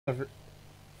Hello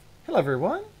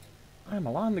everyone, I'm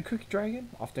Alon the Cookie Dragon,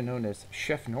 often known as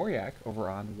Chef Noriak over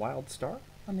on Wildstar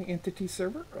on the Entity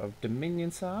server of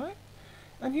Dominion side.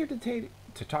 I'm here to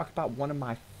talk about one of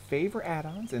my favorite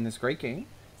add-ons in this great game.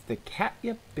 It's the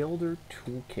Katia Builder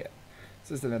Toolkit.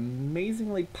 This is an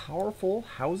amazingly powerful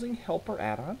housing helper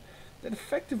add-on that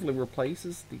effectively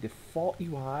replaces the default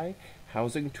UI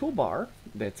housing toolbar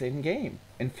that's in-game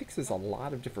and fixes a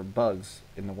lot of different bugs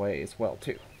in the way as well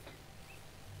too.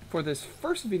 For this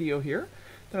first video here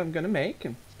that I'm going to make,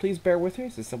 and please bear with me,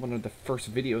 this is one of the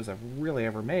first videos I've really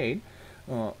ever made,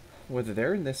 whether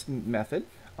they're in this method,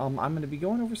 I'm going to be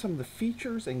going over some of the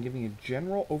features and giving a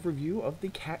general overview of the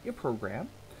Katia program.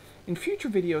 In future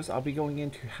videos, I'll be going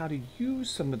into how to use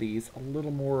some of these a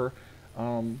little more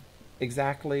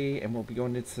exactly, and we'll be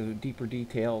going into some deeper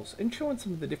details and showing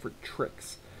some of the different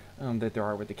tricks that there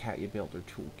are with the Katia Builder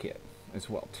Toolkit as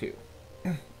well too.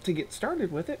 To get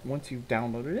started with it, once you've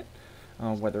downloaded it,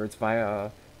 whether it's via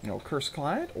Curse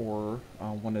Client or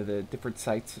one of the different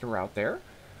sites that are out there,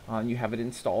 you have it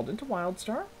installed into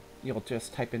Wildstar. You'll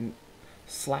just type in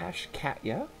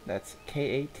 /Katia, that's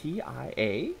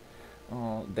Katia,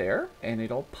 there, and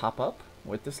it'll pop up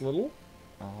with this little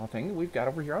thing that we've got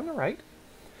over here on the right.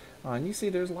 And you see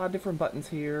there's a lot of different buttons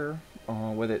here,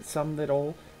 with it some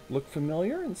that'll look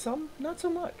familiar and some not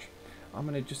so much. I'm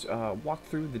going to just walk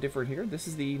through the different here. This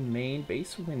is the main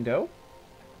base window.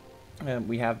 And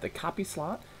we have the copy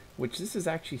slot, which this is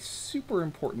actually super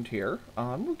important here.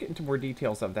 We'll get into more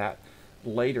details of that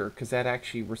later because that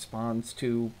actually responds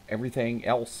to everything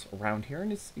else around here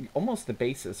and it's almost the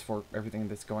basis for everything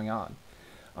that's going on.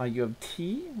 You have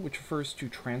T, which refers to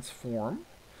transform,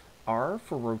 R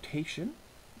for rotation,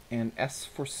 and S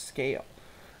for scale.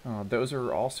 Those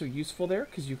are also useful there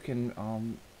because you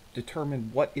can determine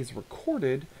what is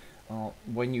recorded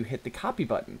when you hit the copy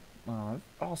button.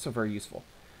 Also very useful.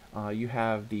 You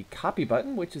have the copy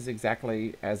button, which is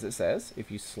exactly as it says.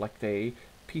 If you select a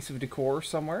piece of decor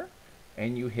somewhere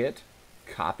and you hit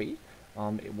copy,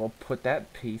 it will put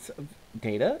that piece of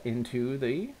data into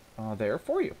the there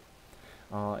for you.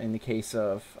 In the case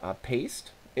of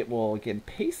paste, it will again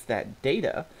paste that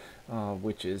data,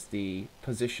 which is the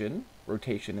position,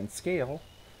 rotation, and scale,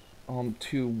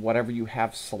 to whatever you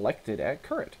have selected at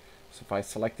current. So if I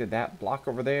selected that block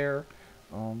over there,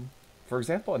 for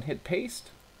example, and hit paste,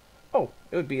 it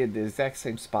would be at the exact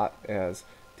same spot as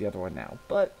the other one now.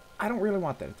 But I don't really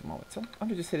want that at the moment, so I'm going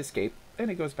to just hit escape,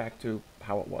 and it goes back to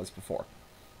how it was before.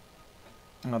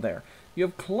 Now there. You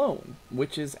have clone,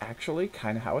 which is actually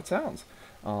kind of how it sounds.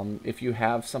 If you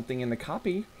have something in the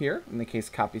copy here, in the case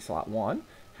copy slot 1,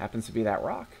 happens to be that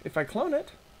rock. If I clone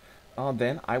it,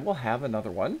 then I will have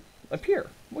another one appear,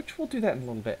 which we'll do that in a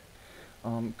little bit.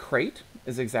 Crate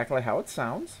is exactly how it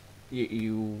sounds.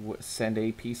 You send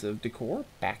a piece of decor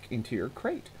back into your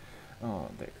crate.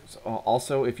 There's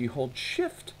also, if you hold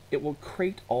shift, it will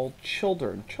crate all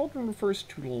children. Children refers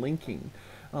to linking,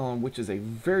 which is a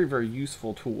very, very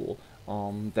useful tool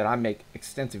that I make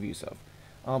extensive use of.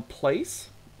 Place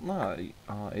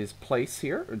is place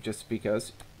here, just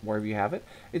because wherever you have it.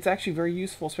 It's actually very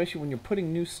useful, especially when you're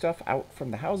putting new stuff out from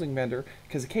the housing vendor,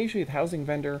 because occasionally the housing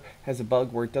vendor has a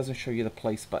bug where it doesn't show you the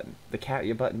place button. The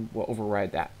Katia button will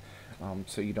override that,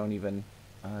 so you don't even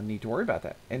need to worry about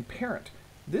that. And parent.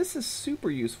 This is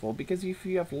super useful because if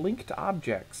you have linked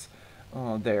objects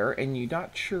there and you're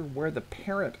not sure where the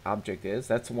parent object is,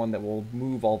 that's the one that will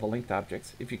move all the linked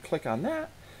objects. If you click on that,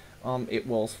 it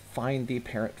will find the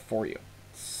parent for you.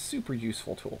 Super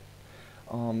useful tool.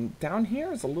 Down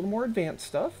here is a little more advanced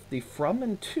stuff. The from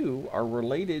and to are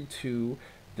related to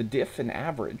the diff and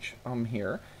average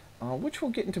here, which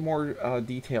we'll get into more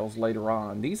details later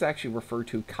on. These actually refer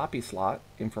to copy slot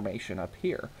information up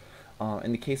here.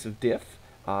 In the case of diff,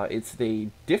 it's the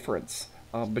difference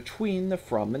between the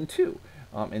from and to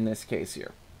in this case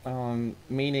here.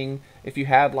 Meaning if you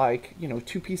had like,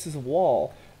 two pieces of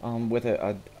wall with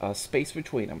a space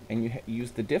between them and you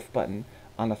use the diff button,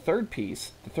 on a third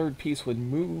piece, the third piece would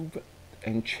move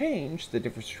and change the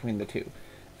difference between the two.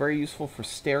 Very useful for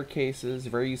staircases,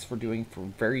 very useful for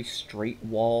very straight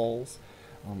walls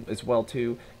as well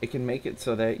too. It can make it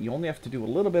so that you only have to do a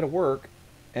little bit of work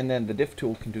and then the diff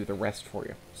tool can do the rest for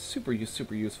you. Super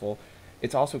useful.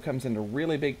 It also comes into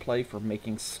really big play for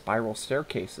making spiral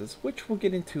staircases, which we'll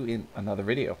get into in another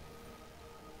video.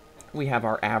 We have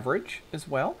our average as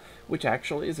well, which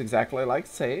actually is exactly like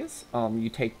it says. You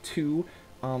take two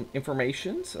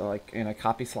informations, like in a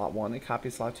copy slot 1 and copy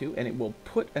slot 2, and it will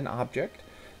put an object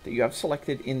that you have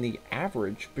selected in the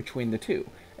average between the two.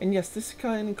 And yes, this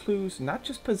kind of includes not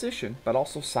just position, but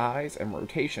also size and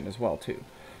rotation as well too.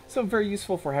 So very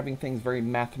useful for having things very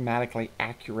mathematically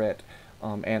accurate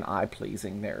and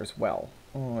eye-pleasing there as well.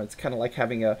 It's kind of like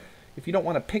having if you don't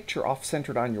want a picture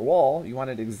off-centered on your wall, you want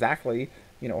it exactly,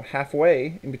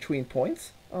 halfway in between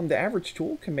points, the average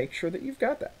tool can make sure that you've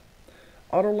got that.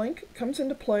 Autolink comes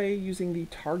into play using the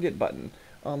target button.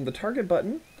 The target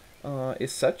button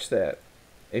is such that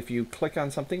if you click on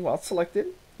something while it's selected,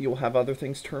 you'll have other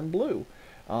things turn blue.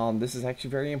 This is actually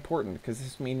very important because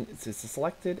this means it's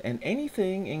selected, and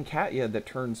anything in Katia that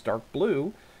turns dark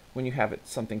blue when you have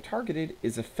something targeted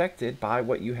is affected by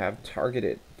what you have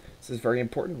targeted. This is very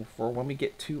important for when we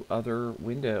get to other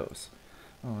windows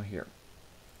here.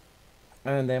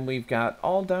 And then we've got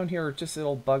all down here just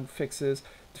little bug fixes.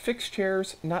 The fixed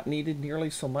chairs, not needed nearly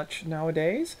so much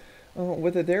nowadays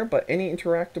with it there, but any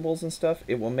interactables and stuff,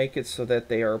 it will make it so that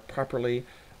they are properly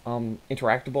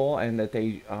interactable and that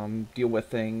they deal with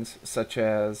things such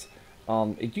as,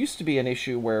 it used to be an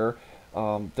issue where,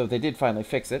 though they did finally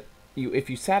fix it, if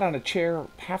you sat on a chair,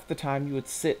 half the time you would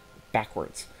sit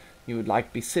backwards. You would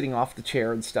like be sitting off the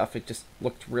chair and stuff. It just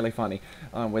looked really funny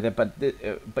with it.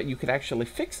 But you could actually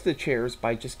fix the chairs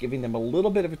by just giving them a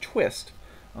little bit of a twist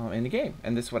in the game,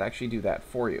 and this would actually do that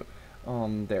for you.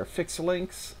 There, fix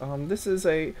links. This is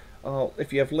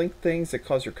if you have linked things that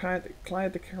cause your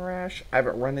client to crash. I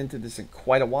haven't run into this in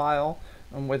quite a while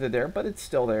with it there, but it's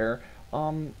still there.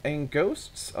 And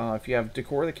ghosts, if you have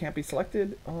decor that can't be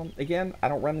selected, again, I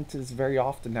don't run into this very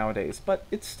often nowadays, but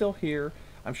it's still here.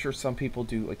 I'm sure some people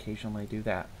do occasionally do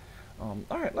that.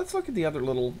 Alright, let's look at the other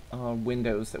little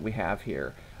windows that we have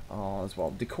here as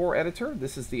well. Decor Editor,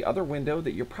 this is the other window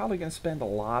that you're probably going to spend a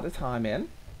lot of time in.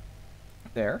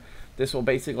 There. This will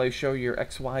basically show your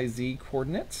XYZ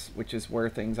coordinates, which is where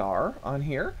things are on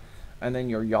here. And then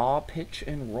your yaw, pitch,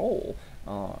 and roll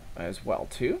as well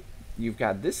too. You've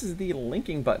got, this is the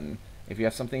linking button. If you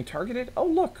have something targeted, oh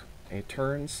look, it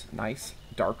turns nice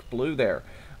dark blue there.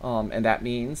 And that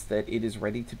means that it is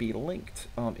ready to be linked.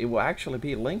 It will actually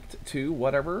be linked to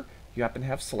whatever you happen to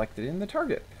have selected in the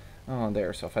target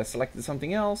there. So if I selected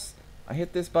something else, I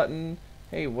hit this button,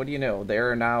 hey, what do you know?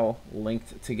 They're now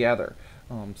linked together.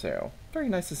 So very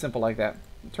nice and simple like that.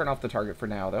 Turn off the target for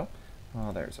now though.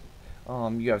 There's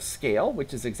you have scale,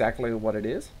 which is exactly what it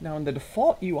is. Now in the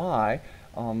default UI,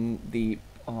 the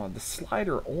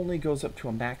slider only goes up to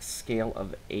a max scale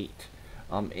of 8.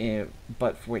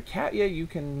 But for Katia, you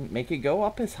can make it go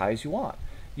up as high as you want.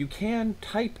 You can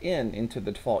type into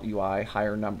the default UI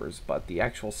higher numbers, but the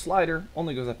actual slider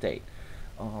only goes up to 8.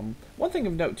 One thing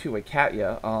of note too with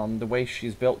Katia, the way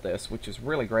she's built this, which is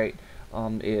really great,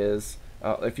 is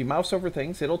if you mouse over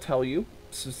things, it'll tell you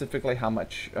specifically how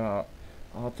much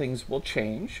things will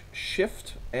change.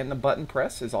 Shift and the button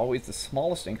press is always the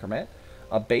smallest increment.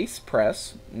 A base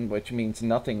press, which means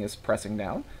nothing is pressing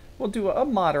down, we'll do a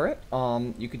moderate.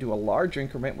 You could do a large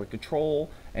increment with Control,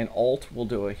 and Alt will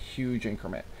do a huge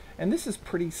increment. And this is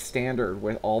pretty standard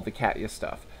with all the Katia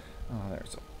stuff.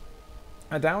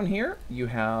 Down here, you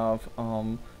have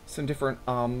some different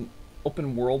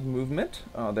open world movement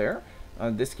there.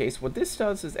 In this case, what this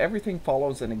does is everything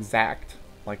follows an exact,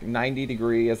 like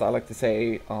 90-degree, as I like to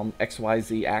say,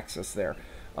 XYZ axis there.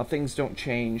 Things don't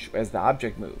change as the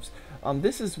object moves.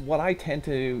 This is what I tend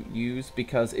to use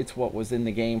because it's what was in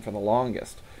the game for the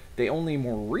longest. They only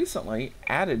more recently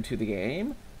added to the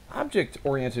game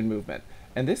object-oriented movement.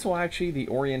 And this will actually, the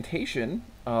orientation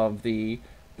of the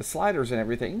sliders and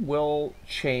everything will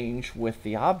change with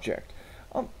the object.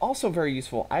 Also very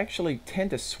useful, I actually tend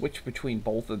to switch between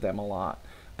both of them a lot.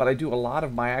 But I do a lot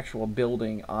of my actual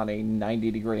building on a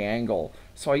 90-degree angle.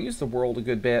 So I use the world a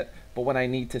good bit, but when I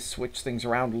need to switch things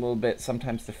around a little bit,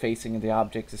 sometimes the facing of the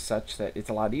object is such that it's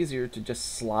a lot easier to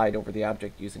just slide over the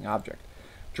object using object.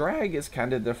 Drag is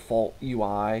kind of the default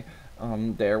UI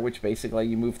there, which basically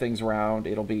you move things around.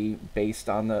 It'll be based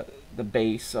on the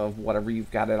base of whatever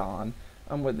you've got it on.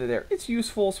 There, it's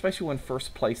useful, especially when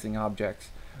first placing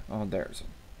objects.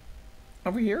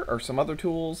 Over here are some other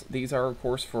tools. These are, of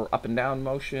course, for up and down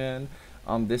motion.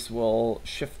 This will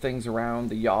shift things around,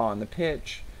 the yaw and the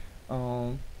pitch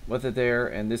with it there.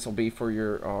 And this will be for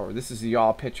your, this is the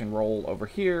yaw, pitch, and roll over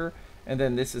here. And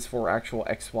then this is for actual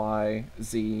X, Y,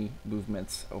 Z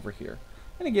movements over here.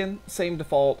 And again, same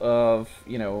default of,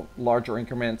 larger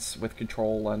increments with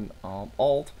Control and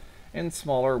Alt, and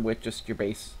smaller with just your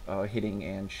base hitting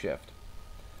and shift.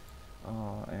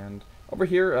 And over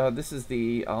here, this is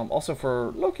the also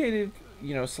for located,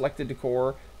 selected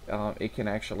decor. It can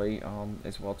actually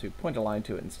as well to point a line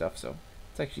to it and stuff. So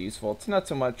it's actually useful. It's not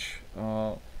so much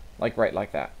like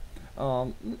that.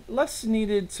 Less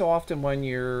needed so often when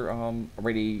you're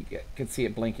already can see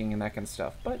it blinking and that kind of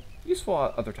stuff, but useful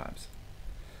other times.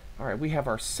 All right, we have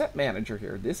our set manager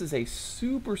here. This is a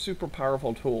super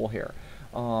powerful tool here.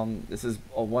 This is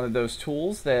one of those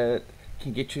tools that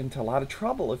can get you into a lot of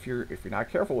trouble if you're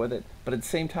not careful with it, but at the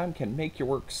same time can make your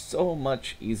work so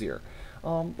much easier.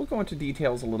 We'll go into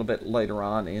details a little bit later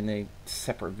on in a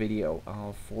separate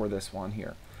video for this one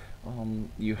here.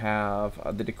 You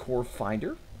have the Decor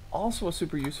Finder, also a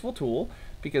super useful tool,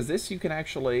 because this you can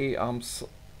actually,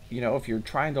 you know, if you're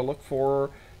trying to look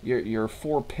for your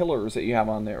 4 pillars that you have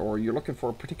on there, or you're looking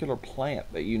for a particular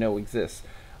plant that you know exists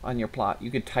on your plot, you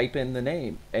could type in the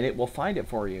name and it will find it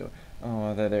for you.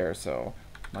 They're there. So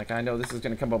like, I know this is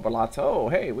going to come up with lots. Oh,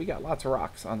 hey, we got lots of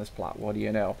rocks on this plot. What do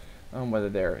you know? Whether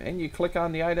there, and you click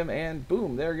on the item and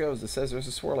boom, there it goes. It says there's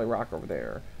a swirly rock over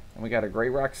there, and we got a gray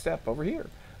rock step over here.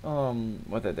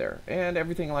 Whether there, and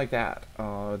everything like that.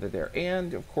 Whether there,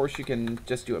 and of course you can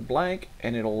just do it blank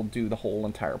and it'll do the whole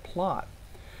entire plot.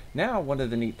 Now, one of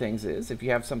the neat things is if you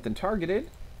have something targeted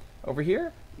over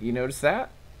here, you notice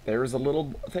that there's a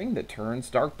little thing that turns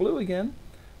dark blue again.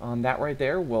 That right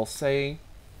there will say,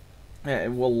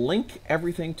 it will link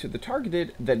everything to the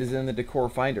targeted that is in the Decor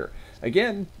Finder.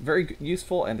 Again, very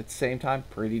useful and at the same time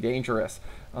pretty dangerous.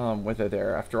 Whether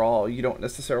there, after all, you don't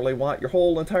necessarily want your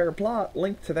whole entire plot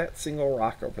linked to that single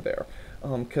rock over there,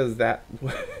 because that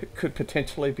could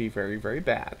potentially be very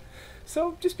bad.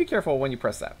 So just be careful when you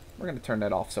press that. We're going to turn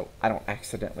that off so I don't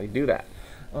accidentally do that.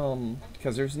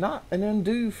 Because there's not an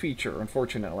undo feature,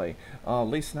 unfortunately. At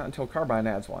least not until Carbine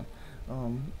adds one.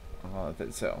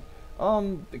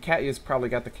 The Katia's probably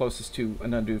got the closest to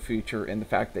an undo feature in the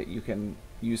fact that you can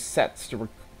use sets to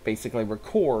basically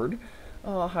record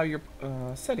how your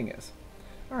setting is.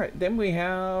 Alright, then we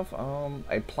have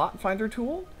a plot finder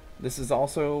tool. This is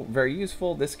also very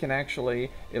useful. This can actually,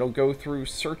 it'll go through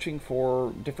searching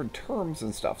for different terms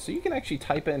and stuff. So you can actually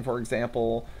type in, for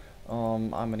example, I'm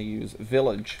going to use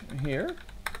village here.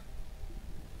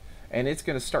 And it's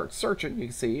going to start searching, you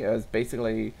can see, as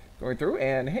basically going through,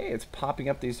 and hey, it's popping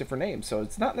up these different names. So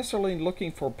it's not necessarily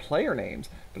looking for player names,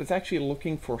 but it's actually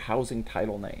looking for housing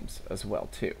title names as well,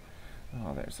 too.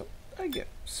 So again,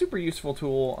 super useful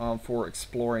tool for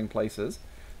exploring places.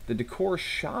 The Decor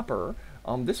Shopper,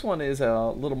 this one is a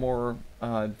little more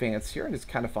advanced here, and it's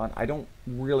kind of fun. I don't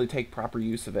really take proper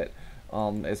use of it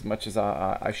as much as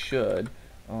I should.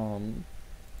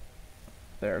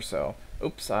 So,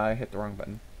 oops, I hit the wrong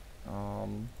button.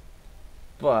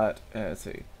 But let's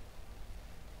see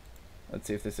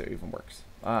if this even works.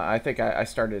 I think I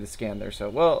started a scan there. So,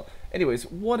 well, anyways,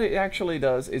 what it actually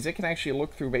does is it can actually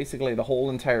look through basically the whole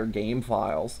entire game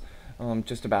files,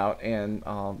 just about, and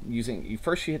using,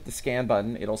 first you hit the scan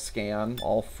button, it'll scan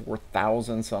all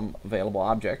 4,000 some available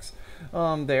objects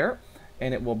there,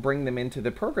 and it will bring them into the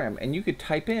program. And you could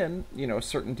type in, you know,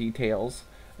 certain details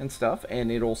and stuff,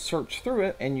 and it'll search through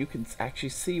it, and you can actually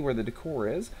see where the decor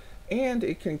is, and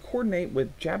it can coordinate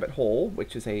with Jabbit Hole,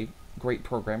 which is a great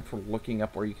program for looking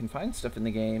up where you can find stuff in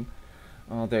the game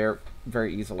there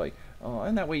very easily,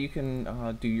 and that way you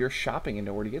can do your shopping and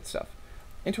know where to get stuff.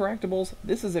 Interactables,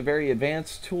 this is a very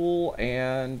advanced tool,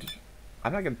 and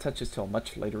I'm not going to touch this till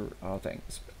much later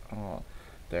things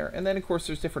there. And then of course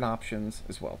there's different options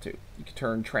as well too. You can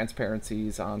turn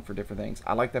transparencies on for different things.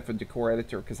 I like that for Decor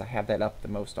Editor because I have that up the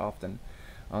most often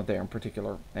there in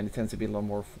particular, and it tends to be a little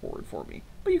more forward for me.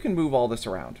 But you can move all this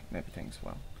around and everything as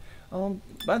well.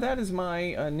 But that is my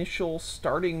initial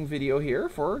starting video here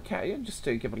for Katia, just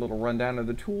to give a little rundown of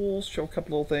the tools, show a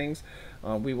couple little things.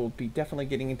 We will be definitely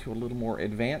getting into a little more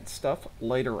advanced stuff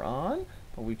later on,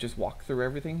 but we've just walked through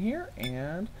everything here.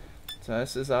 And so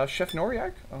this is Chef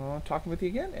Noriak talking with you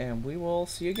again, and we will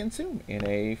see you again soon in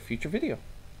a future video.